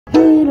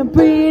a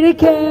pretty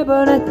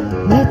cabinet.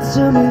 Let's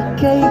make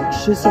cake,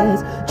 she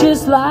says,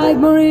 just like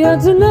Marie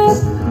Antoinette.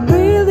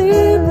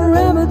 Really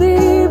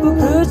remedy for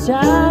first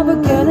time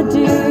a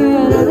Kennedy,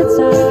 and at a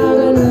time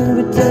an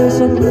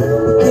invitation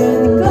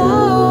in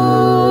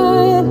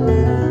line.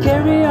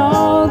 Carry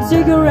on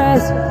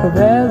cigarettes, a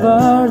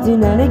velvet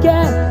in any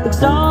cat,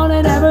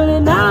 extolling and every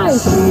night.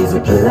 She's a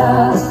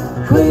killer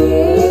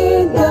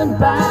queen,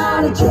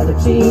 gunpowder,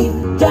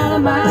 gelatine,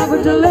 dynamite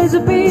with a laser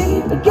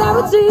beam,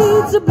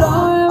 guaranteed to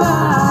blow your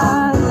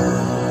mind.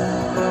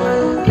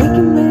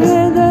 Kicking me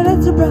that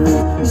it's a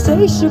brand,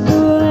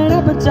 insatiable and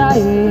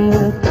appetite.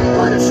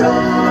 Wanna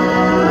try?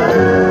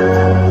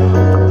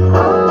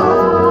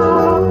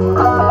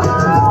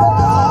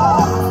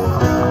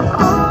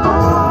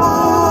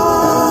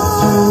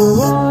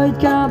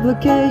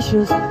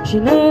 She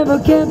never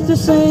kept the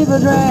same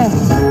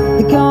address.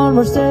 The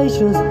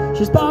conversations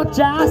she spoke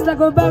just like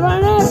a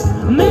baroness.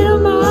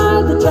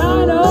 Minimize the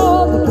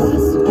title, the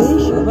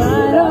classification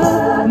vital.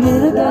 A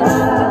minute that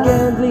I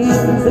can't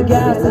leave the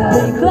gas that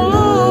they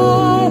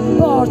climb.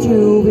 Bought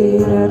you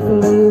in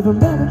heavily from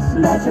Paris,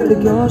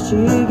 because she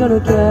gonna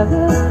get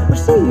this. But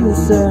see you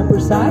so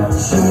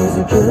precise. She's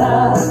a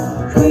killer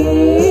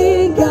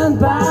queen,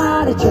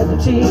 gunpowder,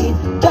 gelatine,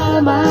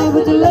 dynamite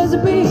with a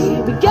laser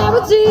beam, but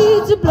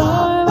guaranteed to blow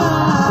your mind.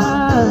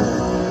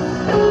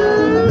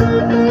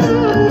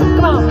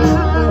 Come on.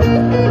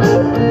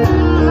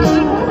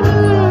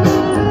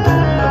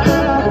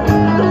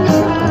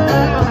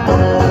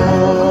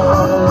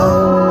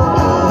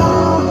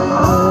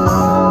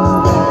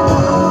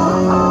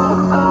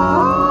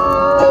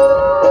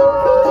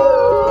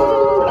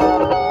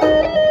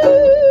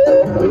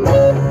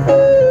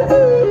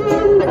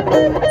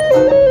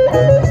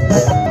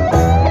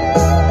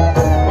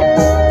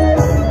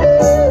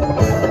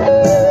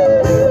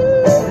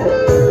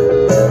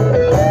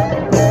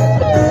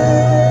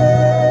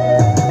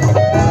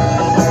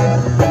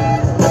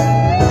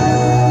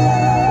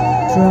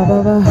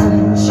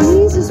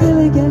 Jesus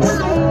really gets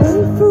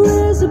paid for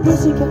as a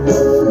pussycat.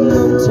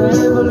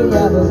 Non-temporarily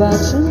out of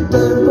action,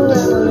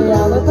 temporarily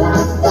out of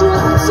action.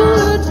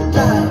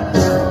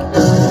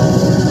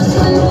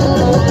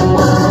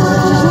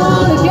 Just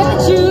wanna get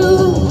you.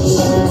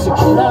 She's a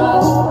killer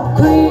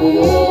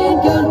queen,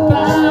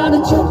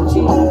 gunpowder,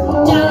 gelatine,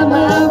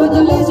 dynamite with a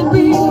laser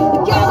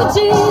beam,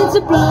 guaranteed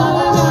to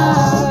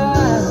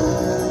blind.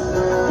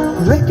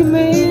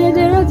 Recommended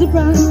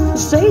enterprise,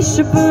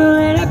 insatiable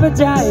and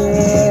appetite.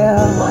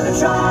 Wanna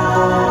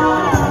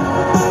try?